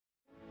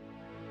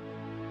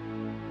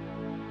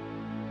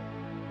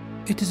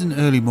It is an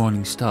early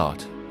morning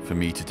start for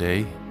me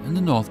today in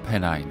the North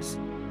Pennines,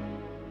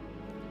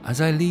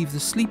 as I leave the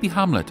sleepy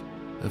hamlet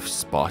of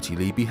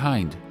Spartylea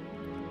behind.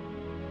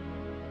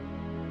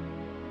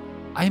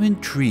 I am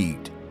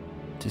intrigued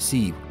to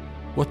see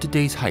what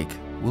today's hike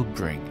will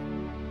bring.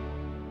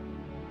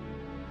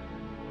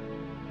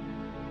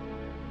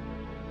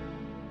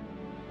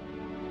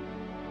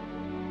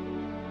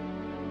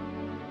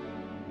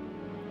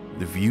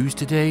 The views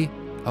today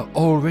are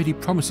already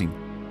promising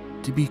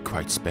to be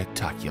quite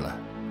spectacular.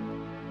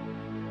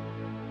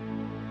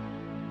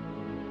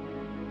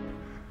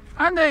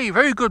 And a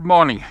very good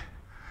morning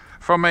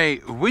from a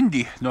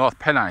windy North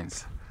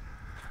Pennines.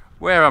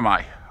 Where am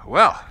I?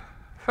 Well,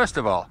 first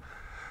of all,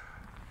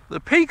 the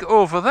peak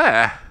over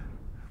there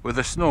with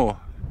the snow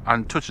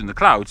and touching the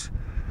clouds,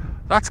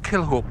 that's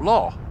Kilhope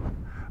Law,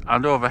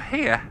 and over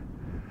here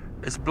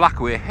is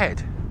Blackway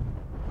Head.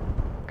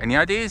 Any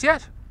ideas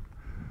yet?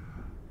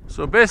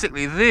 So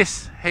basically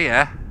this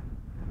here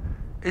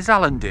is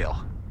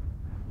Allendale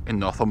in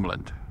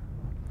Northumberland.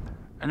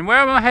 And where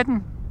am I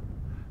heading?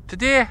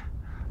 Today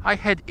I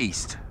head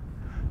east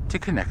to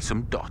connect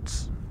some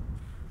dots.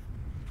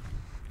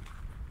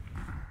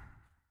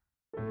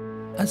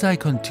 As I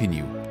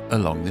continue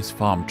along this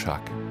farm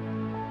track,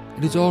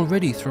 it is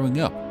already throwing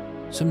up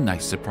some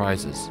nice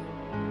surprises,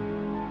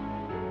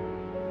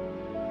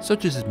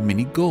 such as a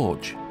mini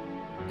gorge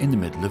in the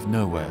middle of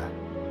nowhere,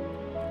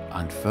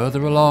 and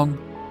further along,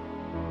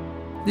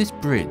 this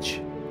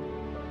bridge,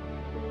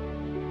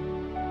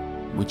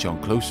 which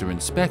on closer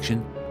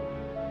inspection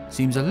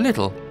seems a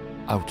little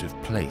out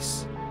of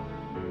place.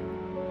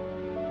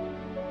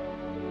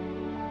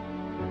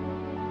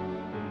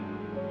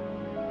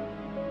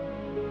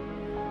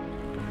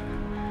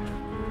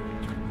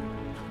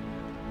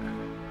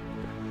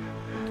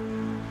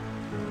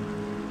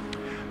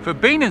 For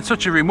being in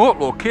such a remote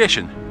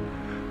location,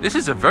 this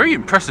is a very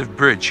impressive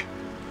bridge.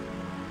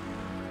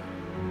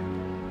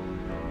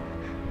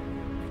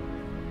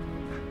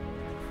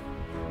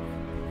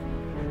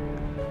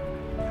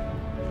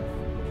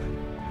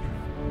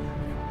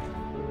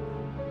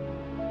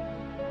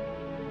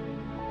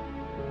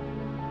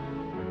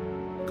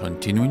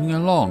 Continuing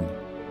along,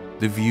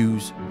 the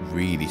views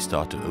really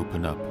start to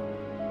open up,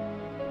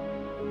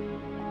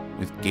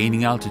 with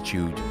gaining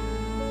altitude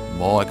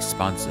more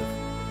expansive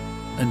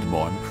and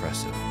more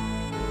impressive.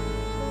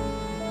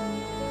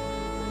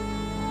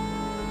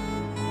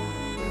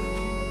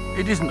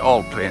 It isn't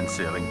all plain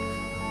sailing.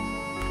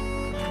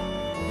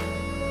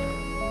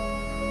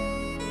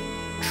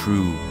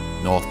 True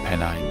North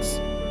Pennines,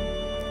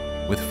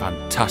 with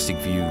fantastic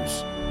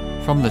views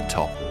from the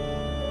top.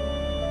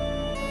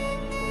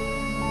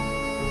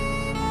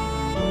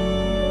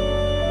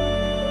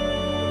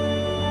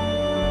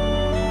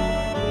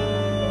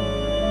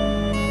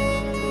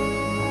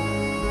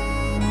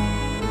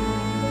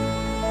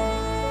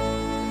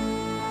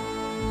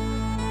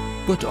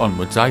 But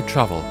onwards I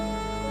travel,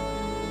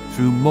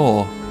 through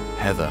more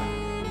heather,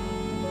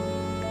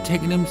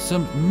 taking in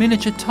some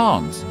miniature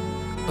tarns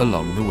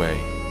along the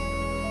way,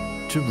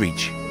 to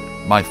reach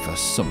my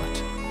first summit.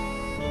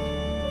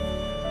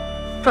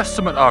 First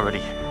summit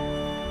already.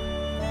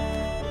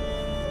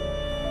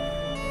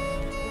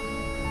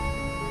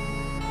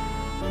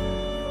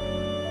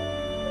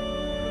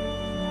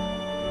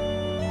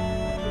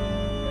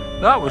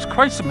 That was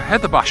quite some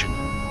heather bashing.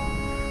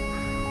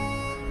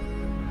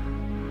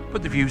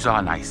 But the views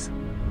are nice.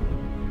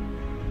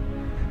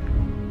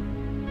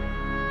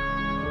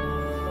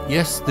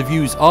 Yes, the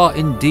views are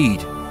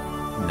indeed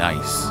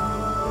nice.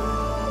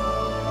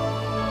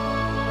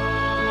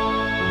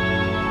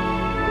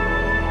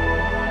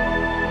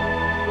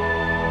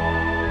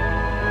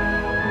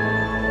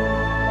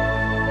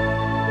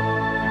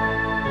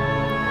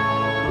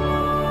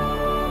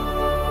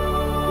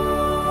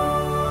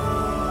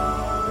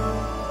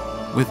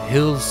 With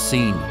hills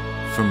seen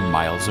from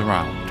miles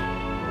around.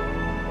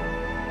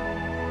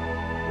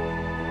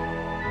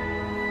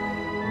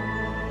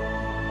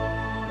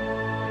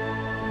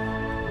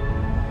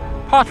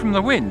 Apart from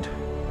the wind,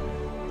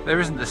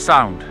 there isn't a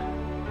sound.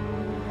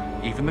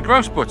 Even the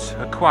grousebuts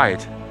are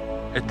quiet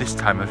at this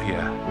time of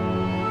year.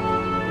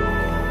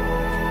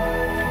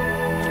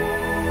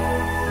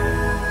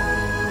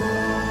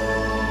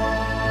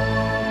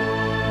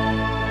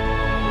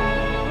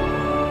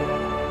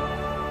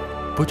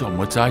 But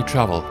onwards I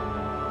travel,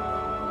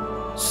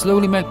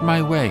 slowly make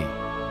my way,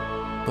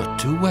 but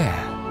to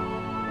where?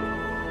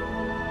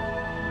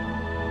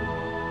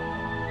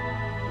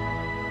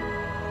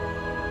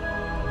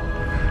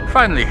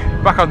 Finally,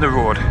 back on the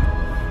road.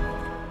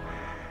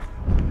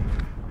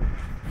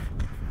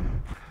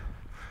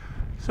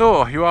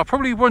 So, you are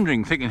probably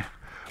wondering, thinking,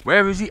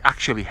 where is he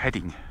actually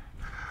heading?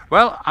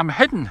 Well, I'm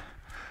heading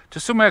to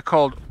somewhere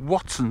called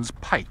Watson's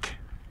Pike.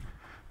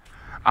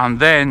 And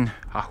then,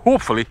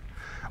 hopefully,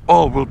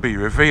 all will be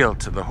revealed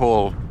to the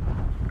whole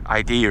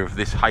idea of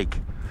this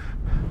hike.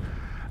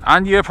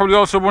 And you're probably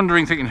also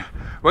wondering, thinking,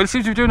 well, he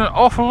seems to be doing an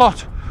awful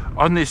lot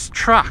on this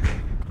track,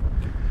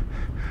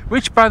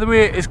 which, by the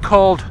way, is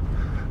called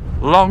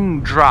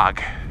Long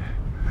Drag.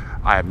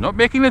 I am not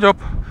making it up,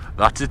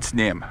 that's its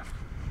name.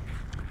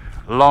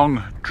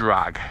 Long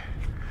Drag.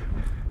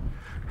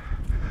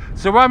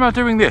 So why am I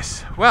doing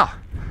this? Well,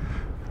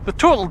 the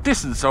total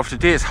distance of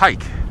today's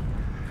hike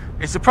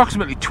is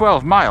approximately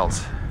 12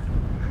 miles,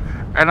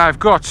 and I've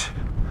got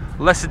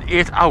less than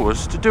 8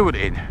 hours to do it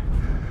in.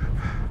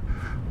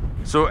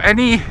 So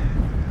any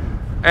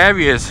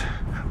areas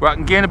where I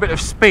can gain a bit of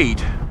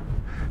speed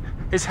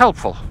is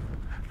helpful.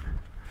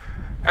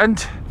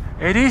 And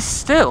it is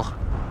still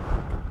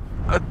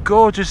a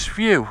gorgeous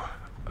view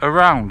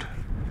around,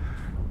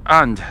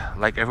 and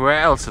like everywhere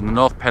else in the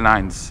North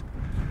Pennines,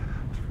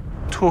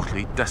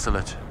 totally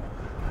desolate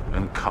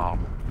and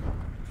calm.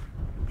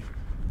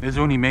 There's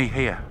only me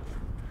here.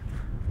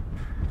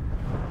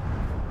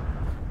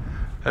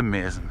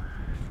 Amazing.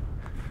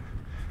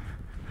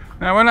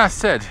 Now when I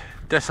said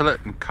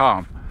desolate and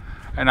calm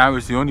and I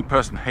was the only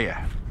person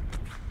here,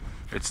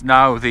 it's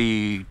now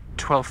the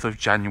 12th of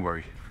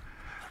January.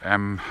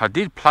 I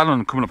did plan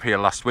on coming up here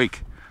last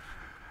week,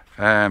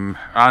 and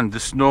the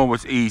snow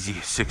was easy,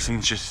 6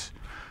 inches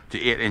to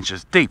 8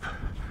 inches deep,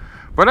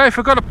 but I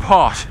forgot a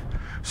part,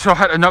 so I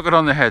had to knock it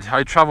on the head.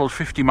 I travelled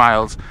 50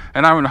 miles,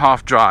 an hour and a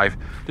half drive,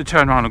 to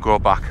turn around and go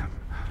back.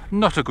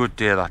 Not a good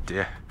day that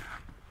day,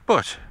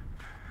 but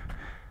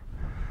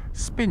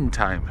spin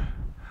time.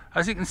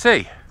 As you can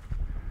see,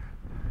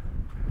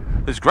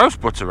 there's grouse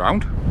butts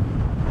around,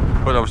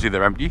 but obviously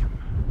they're empty.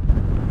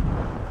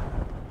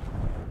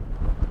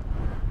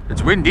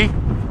 It's windy.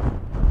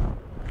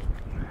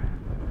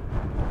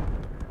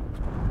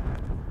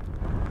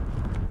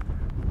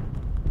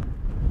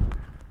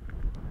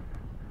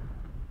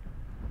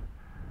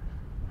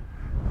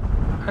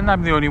 And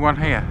I'm the only one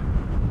here.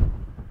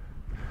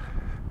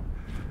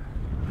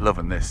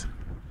 Loving this.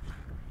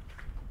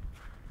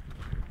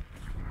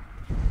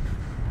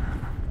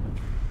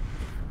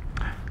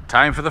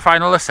 Time for the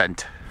final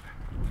ascent.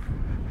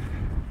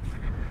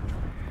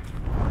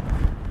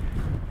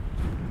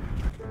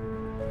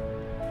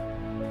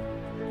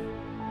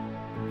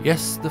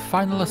 Yes, the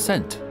final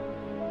ascent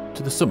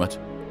to the summit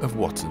of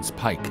Watson's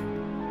Pike.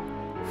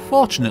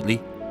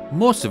 Fortunately,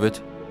 most of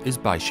it is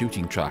by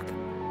shooting track.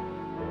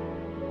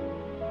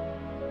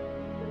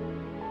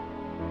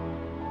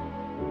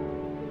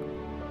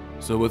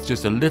 So with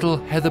just a little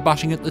heather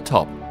bashing at the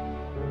top,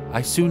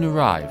 I soon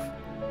arrive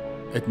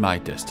at my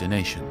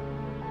destination.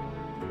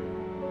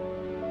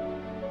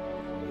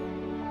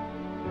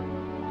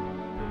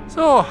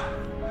 So,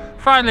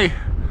 finally,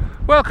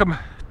 welcome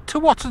to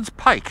Watson's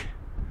Pike.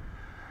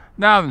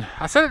 Now,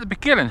 I said at the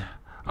beginning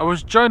I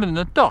was joining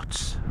the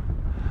dots,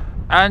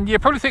 and you're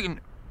probably thinking,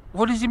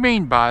 what does he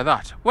mean by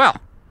that? Well,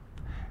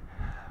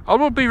 all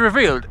will be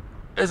revealed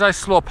as I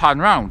slow pan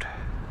round.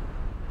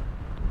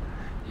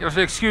 You have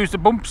to excuse the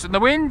bumps and the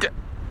wind.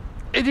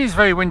 It is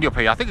very windy up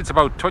here. I think it's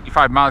about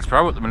 25 miles per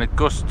hour at the minute,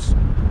 gusts.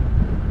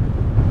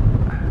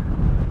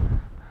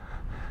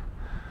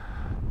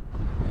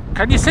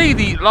 Can you see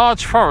the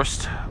large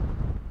forest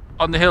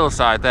on the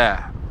hillside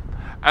there?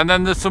 And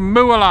then there's some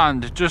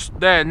moorland just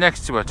there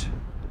next to it.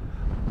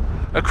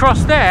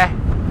 Across there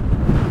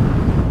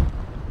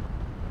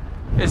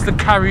is the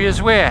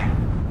Carrier's Way.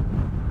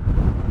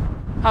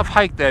 I've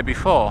hiked there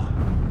before.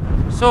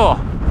 So,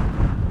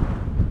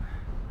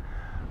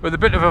 with a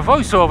bit of a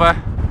voiceover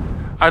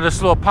and a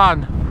slow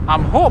pan,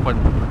 I'm hoping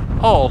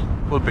all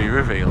will be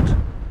revealed.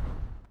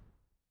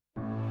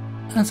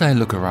 As I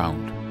look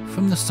around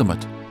from the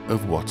summit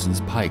of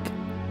Watson's Pike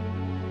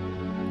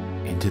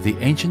into the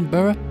ancient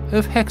borough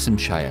of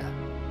Hexhamshire,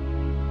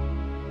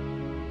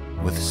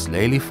 with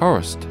Slaley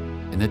Forest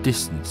in the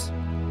distance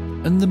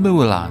and the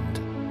moorland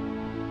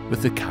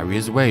with the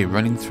Carrier's Way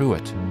running through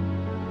it.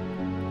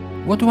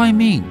 What do I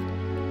mean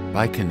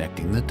by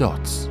connecting the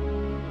dots?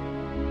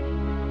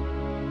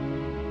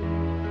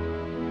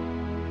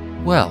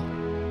 Well,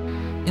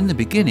 in the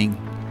beginning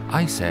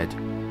I said,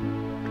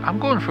 I'm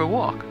going for a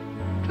walk,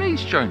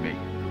 please join me.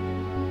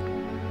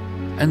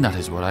 And that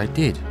is what I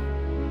did.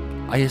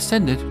 I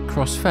ascended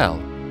Crossfell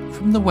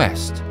from the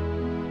west,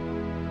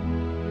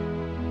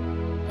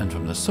 and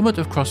from the summit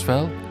of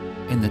Crossfell,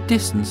 in the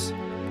distance,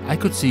 I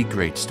could see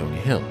Great Stony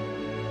Hill,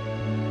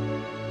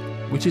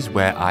 which is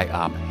where I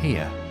am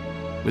here,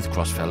 with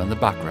Crossfell in the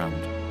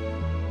background,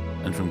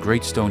 and from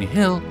Great Stony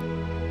Hill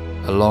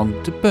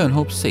along to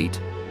Burnhope Seat,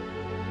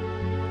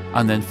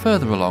 and then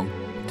further along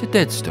to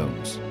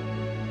Deadstones.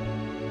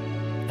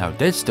 Now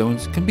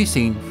Deadstones can be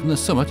seen from the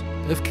summit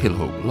of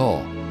Kilhope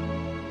Law,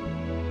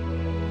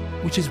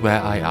 which is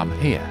where I am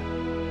here.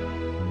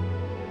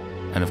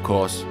 And of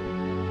course,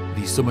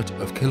 the summit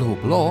of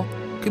Kilhope Law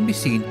can be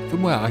seen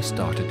from where I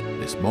started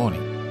this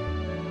morning.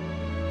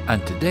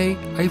 And today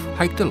I've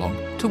hiked along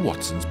to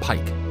Watson's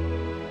Pike.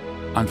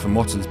 And from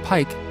Watson's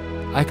Pike,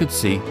 I could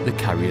see the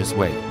Carrier's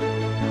Way,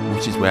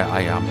 which is where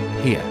I am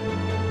here.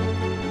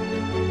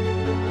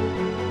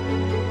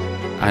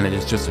 And it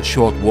is just a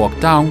short walk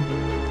down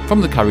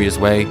from the Carrier's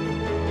Way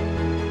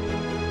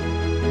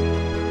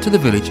to the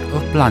village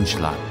of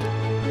Blanchland.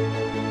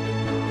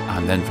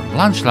 And then from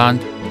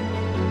Blanchland,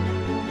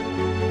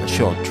 a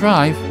short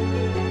drive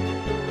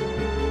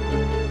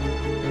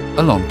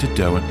along to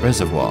Derwent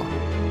Reservoir.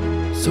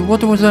 So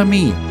what do I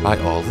mean by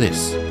all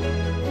this?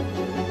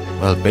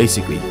 Well,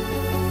 basically,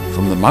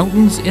 from the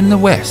mountains in the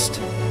west,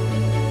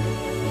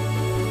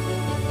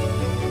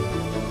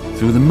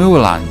 through the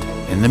moorland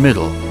in the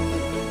middle,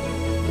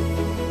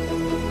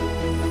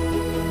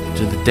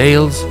 to the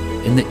dales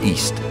in the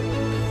east,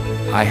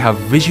 I have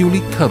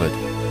visually covered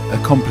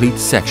a complete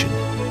section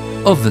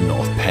of the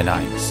North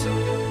Pennines.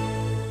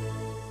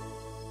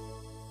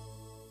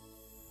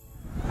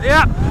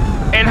 Yeah,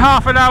 in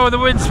half an hour the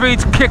wind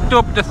speed's kicked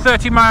up to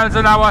 30 miles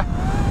an hour.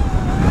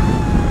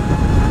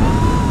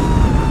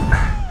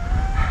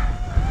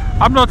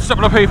 I'm not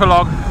stopping up here for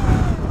long.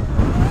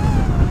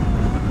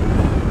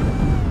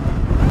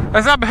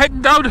 As I'm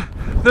heading down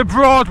the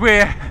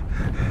Broadway,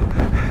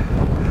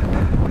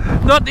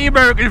 not the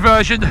American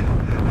version,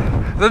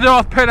 the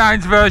North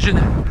Pennines version.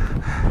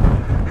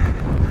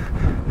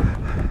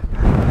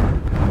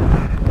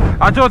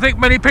 I don't think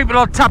many people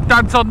will tap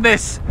dance on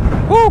this.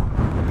 Woo!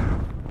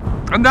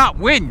 And that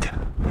wind.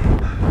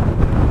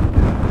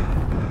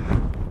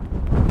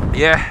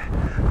 Yeah,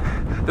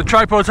 the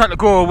tripod's had to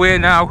go away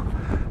now.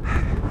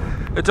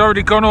 It's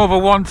already gone over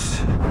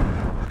once,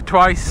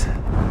 twice,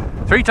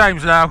 3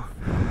 times now,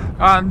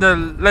 and the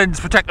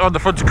lens protector on the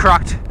front's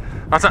cracked.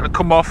 That's had to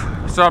come off,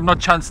 so I'm not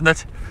chancing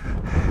it.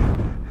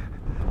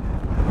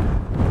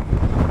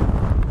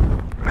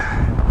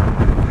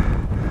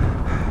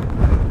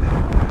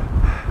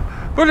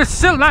 But it's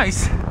still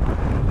nice.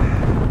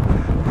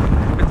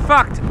 In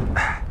fact,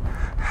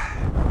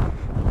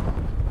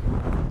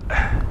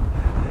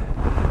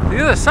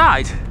 the other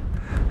side,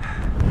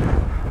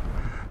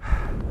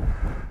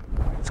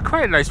 it's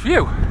quite a nice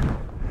view.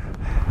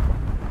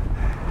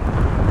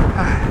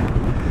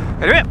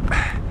 Anyway,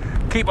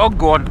 keep on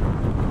going.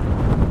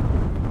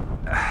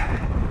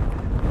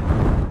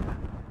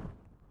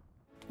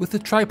 With the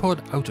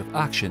tripod out of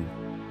action,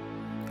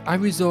 I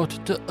resort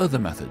to other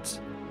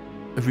methods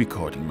of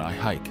recording my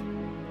hike,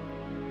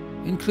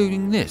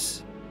 including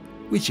this,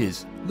 which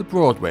is the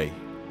Broadway.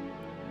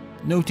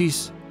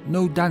 Notice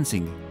no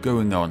dancing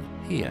going on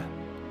here.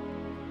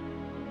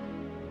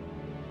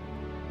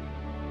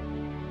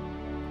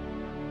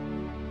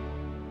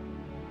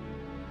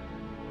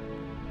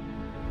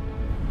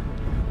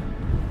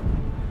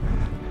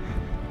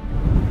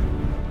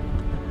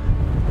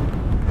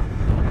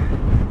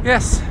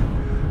 Yes,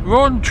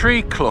 Rowan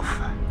Tree Clough.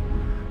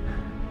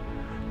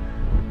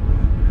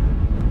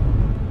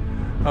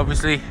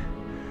 Obviously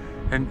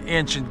an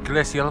ancient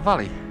glacial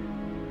valley.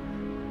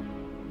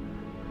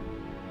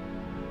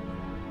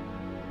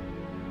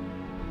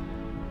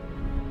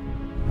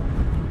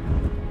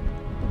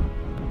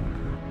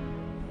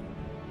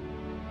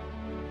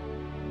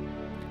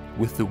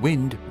 With the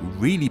wind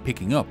really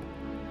picking up,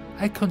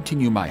 I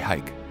continue my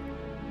hike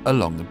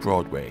along the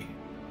Broadway.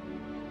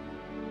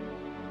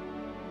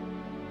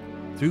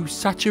 Through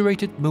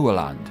saturated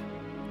moorland.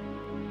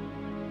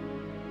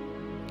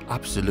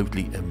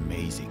 Absolutely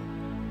amazing.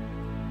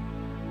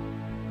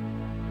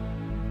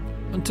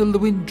 Until the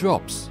wind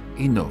drops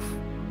enough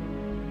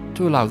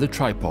to allow the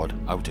tripod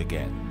out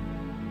again.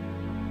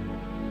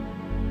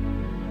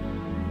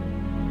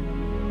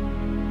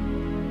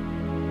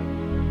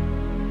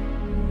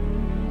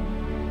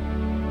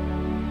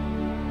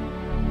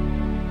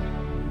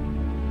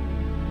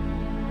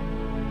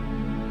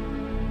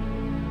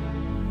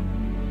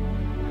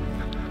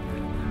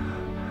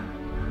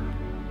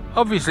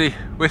 Obviously,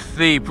 with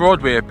the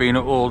Broadway being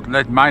an old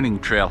lead mining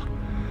trail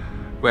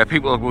where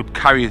people would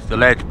carry the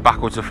lead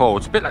backwards and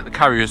forwards, a bit like the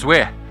Carrier's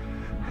Way,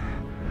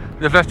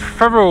 they've left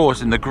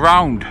furrows in the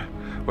ground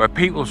where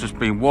people's just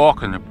been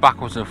walking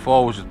backwards and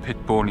forwards with pit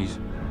ponies,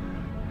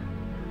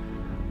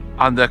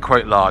 and they're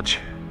quite large.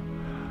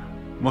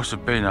 Must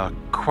have been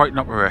quite an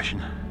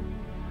operation.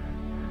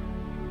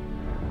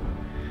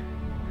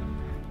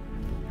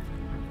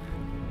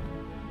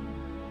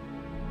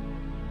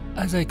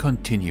 As I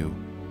continue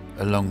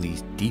along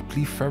these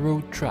deeply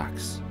furrowed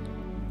tracks,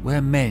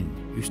 where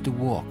men used to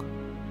walk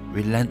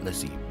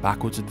relentlessly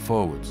backwards and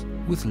forwards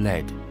with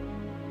lead,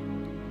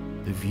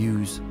 the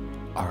views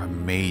are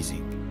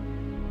amazing.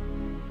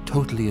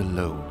 Totally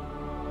alone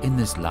in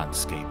this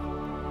landscape.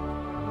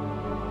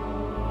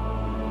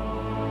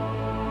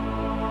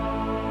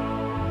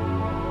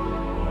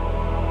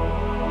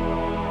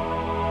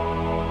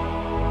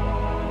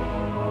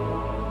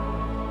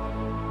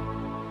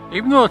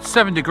 Even though it's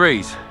 7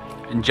 degrees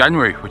in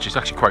January, which is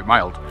actually quite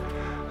mild,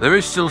 there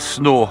is still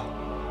snow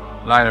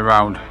lying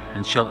around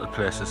in sheltered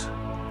places.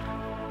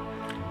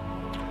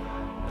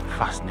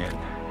 Fascinating.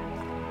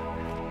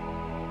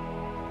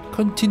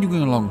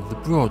 Continuing along the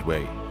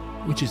Broadway,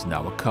 which is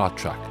now a cart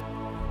track,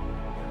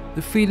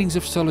 the feelings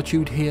of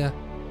solitude here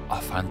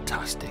are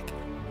fantastic.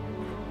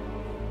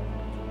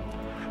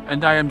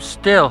 And I am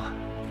still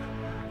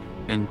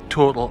in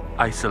total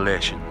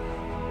isolation.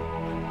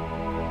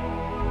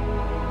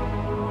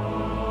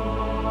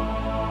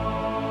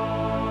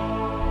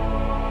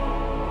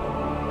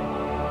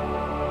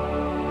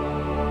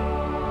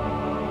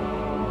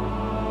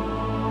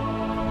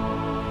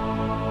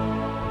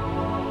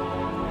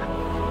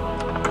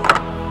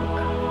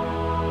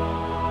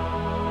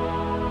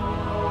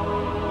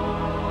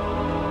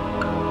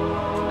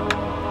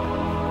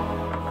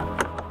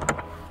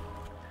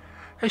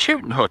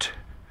 shooting hut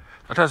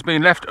that has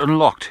been left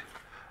unlocked,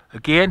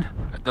 again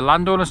at the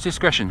landowner's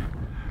discretion,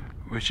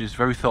 which is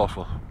very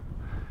thoughtful,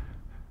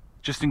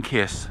 just in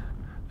case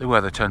the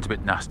weather turns a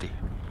bit nasty.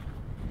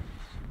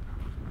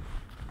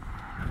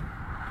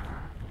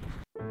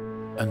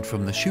 And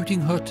from the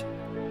shooting hut,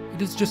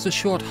 it is just a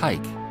short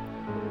hike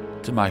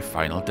to my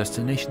final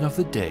destination of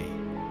the day,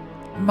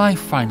 my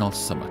final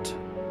summit.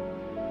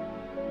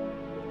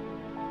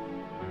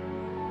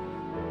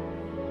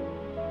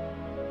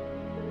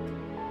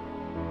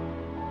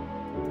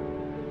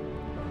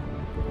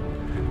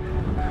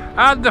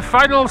 And the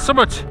final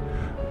summit,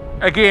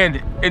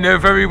 again in a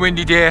very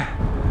windy day,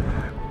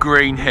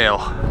 Green Hill.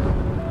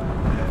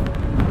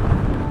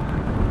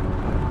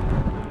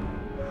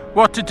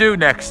 What to do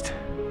next?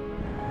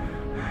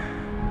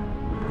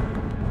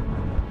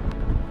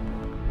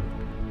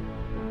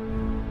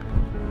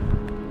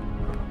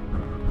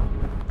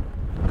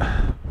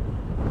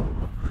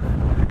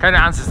 Kind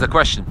of answers the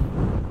question.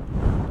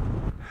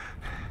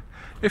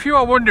 If you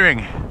are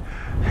wondering,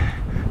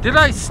 did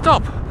I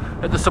stop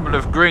at the summit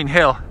of Green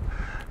Hill?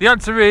 The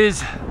answer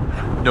is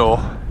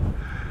no.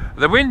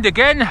 The wind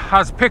again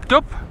has picked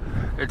up.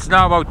 It's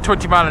now about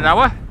 20 miles an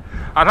hour.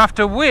 I'd have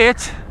to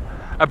wait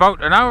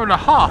about an hour and a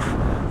half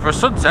for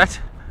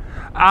sunset,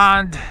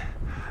 and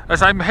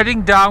as I'm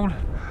heading down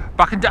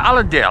back into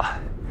Allendale,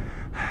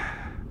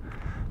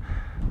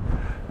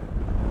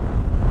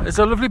 there's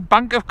a lovely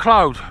bank of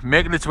cloud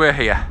making its way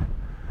here.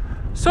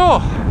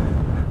 So,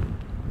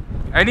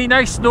 any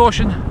nice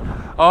notion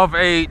of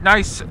a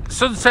nice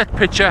sunset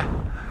picture,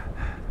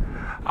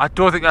 I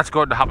don't think that's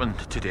going to happen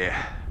today.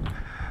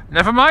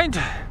 Never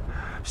mind,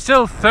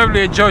 still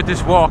thoroughly enjoyed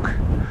this walk,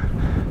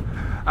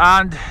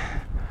 and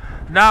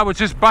now it's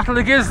just battle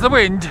against the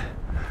wind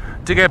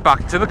to get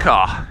back to the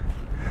car.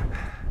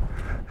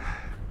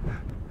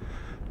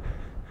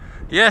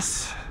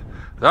 Yes,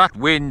 that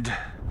wind,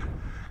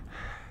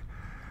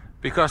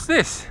 because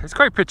this is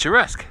quite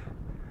picturesque.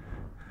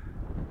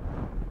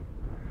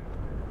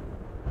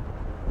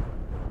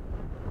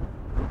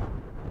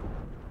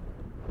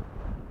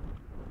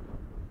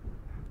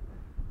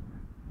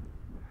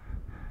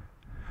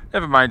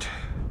 Never mind.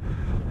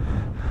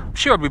 I'm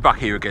sure I'll be back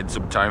here again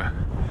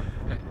sometime.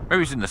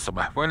 Maybe it's in the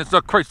summer when it's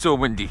not quite so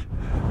windy.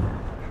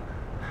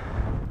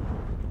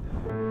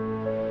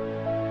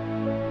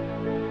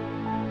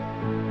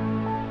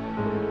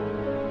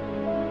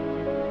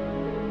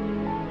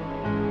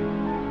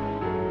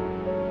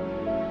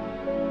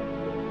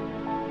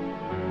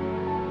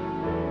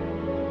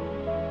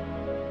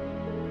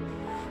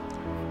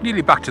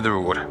 Nearly back to the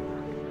road.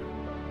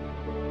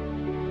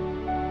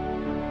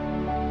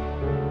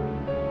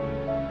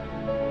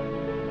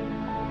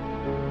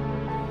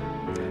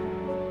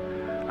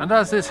 And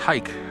as this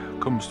hike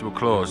comes to a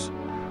close,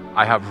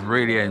 I have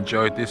really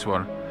enjoyed this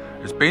one.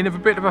 It's been a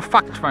bit of a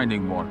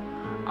fact-finding one,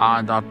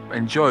 and I've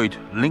enjoyed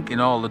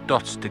linking all the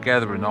dots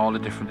together in all the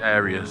different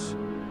areas.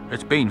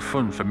 It's been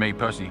fun for me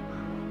personally.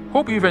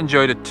 Hope you've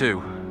enjoyed it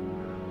too.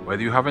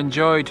 Whether you have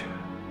enjoyed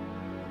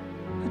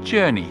the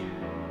journey,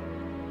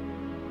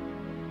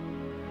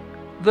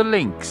 the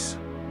links,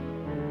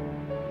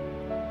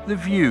 the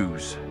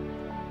views.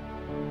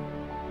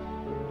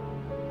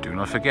 Do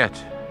not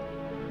forget,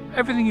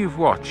 everything you've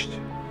watched,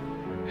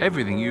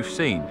 everything you've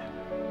seen,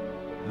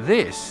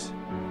 this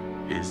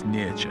is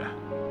nature.